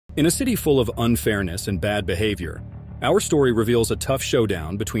In a city full of unfairness and bad behavior, our story reveals a tough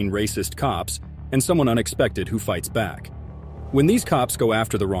showdown between racist cops and someone unexpected who fights back. When these cops go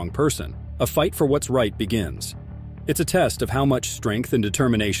after the wrong person, a fight for what's right begins. It's a test of how much strength and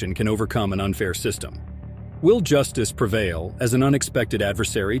determination can overcome an unfair system. Will justice prevail as an unexpected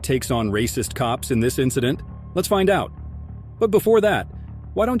adversary takes on racist cops in this incident? Let's find out. But before that,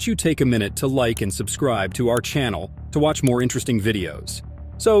 why don't you take a minute to like and subscribe to our channel to watch more interesting videos?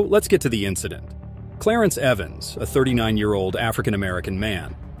 So let's get to the incident. Clarence Evans, a 39-year-old African-American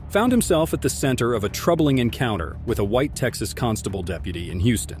man, found himself at the center of a troubling encounter with a white Texas constable deputy in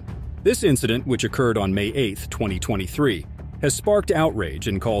Houston. This incident, which occurred on May 8, 2023, has sparked outrage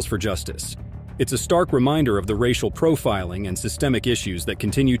and calls for justice. It's a stark reminder of the racial profiling and systemic issues that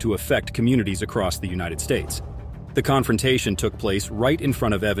continue to affect communities across the United States. The confrontation took place right in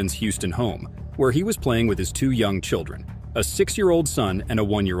front of Evans' Houston home, where he was playing with his two young children, a 6-year-old son and a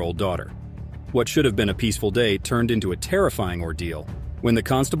 1-year-old daughter. What should have been a peaceful day turned into a terrifying ordeal when the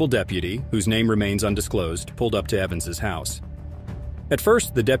constable deputy, whose name remains undisclosed, pulled up to Evans' house. At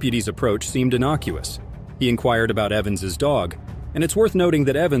first, the deputy's approach seemed innocuous. He inquired about Evans' dog, and it's worth noting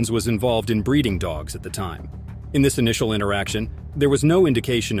that Evans was involved in breeding dogs at the time. In this initial interaction, there was no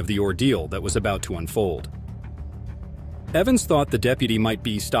indication of the ordeal that was about to unfold. Evans thought the deputy might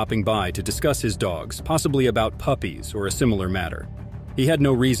be stopping by to discuss his dogs, possibly about puppies or a similar matter. He had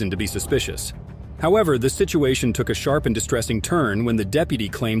no reason to be suspicious. However, the situation took a sharp and distressing turn when the deputy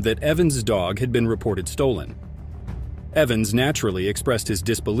claimed that Evans' dog had been reported stolen. Evans naturally expressed his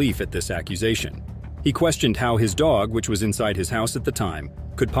disbelief at this accusation. He questioned how his dog, which was inside his house at the time,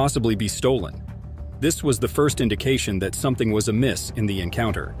 could possibly be stolen. This was the first indication that something was amiss in the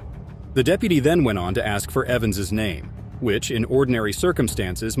encounter. The deputy then went on to ask for Evans' name, which in ordinary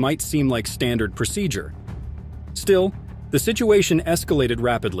circumstances might seem like standard procedure. Still, the situation escalated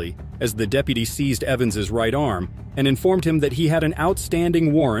rapidly as the deputy seized Evans' right arm and informed him that he had an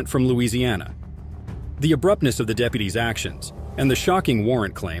outstanding warrant from Louisiana. The abruptness of the deputy's actions and the shocking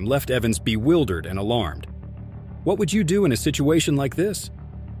warrant claim left Evans bewildered and alarmed. What would you do in a situation like this?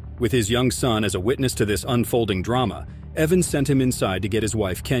 With his young son as a witness to this unfolding drama, Evans sent him inside to get his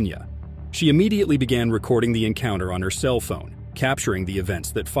wife, Kenya. She immediately began recording the encounter on her cell phone, capturing the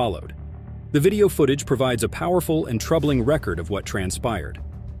events that followed. The video footage provides a powerful and troubling record of what transpired.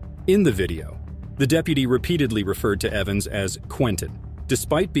 In the video, the deputy repeatedly referred to Evans as Quentin,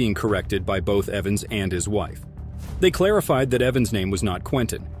 despite being corrected by both Evans and his wife. They clarified that Evans' name was not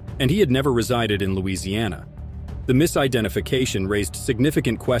Quentin, and he had never resided in Louisiana. The misidentification raised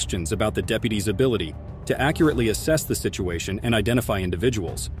significant questions about the deputy's ability to accurately assess the situation and identify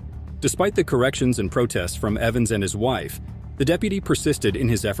individuals. Despite the corrections and protests from Evans and his wife, the deputy persisted in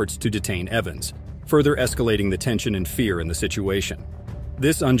his efforts to detain Evans, further escalating the tension and fear in the situation.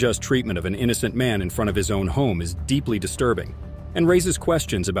 This unjust treatment of an innocent man in front of his own home is deeply disturbing and raises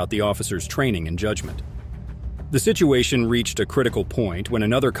questions about the officer's training and judgment. The situation reached a critical point when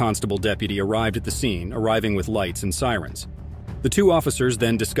another constable deputy arrived at the scene, arriving with lights and sirens. The two officers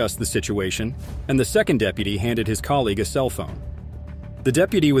then discussed the situation, and the second deputy handed his colleague a cell phone. The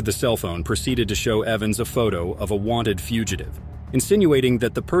deputy with the cell phone proceeded to show Evans a photo of a wanted fugitive, insinuating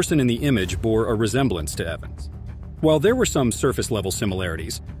that the person in the image bore a resemblance to Evans. While there were some surface-level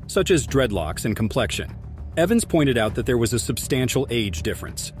similarities, such as dreadlocks and complexion, Evans pointed out that there was a substantial age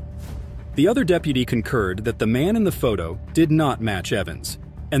difference. The other deputy concurred that the man in the photo did not match Evans,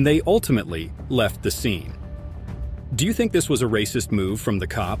 and they ultimately left the scene. Do you think this was a racist move from the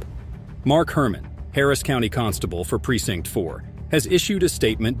cop? Mark Herman, Harris County Constable for Precinct 4, has issued a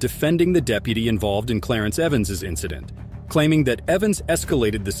statement defending the deputy involved in Clarence Evans' incident, claiming that Evans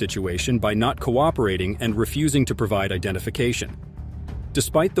escalated the situation by not cooperating and refusing to provide identification.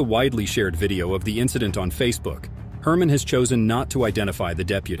 Despite the widely shared video of the incident on Facebook, Herman has chosen not to identify the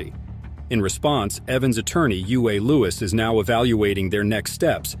deputy. In response, Evans' attorney, UA Lewis, is now evaluating their next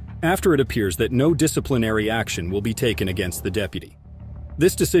steps after it appears that no disciplinary action will be taken against the deputy.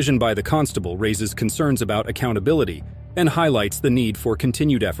 This decision by the constable raises concerns about accountability and highlights the need for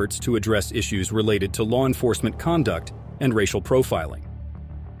continued efforts to address issues related to law enforcement conduct and racial profiling.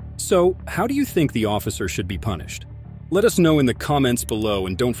 So, how do you think the officer should be punished? Let us know in the comments below,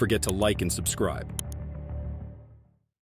 and don't forget to like and subscribe.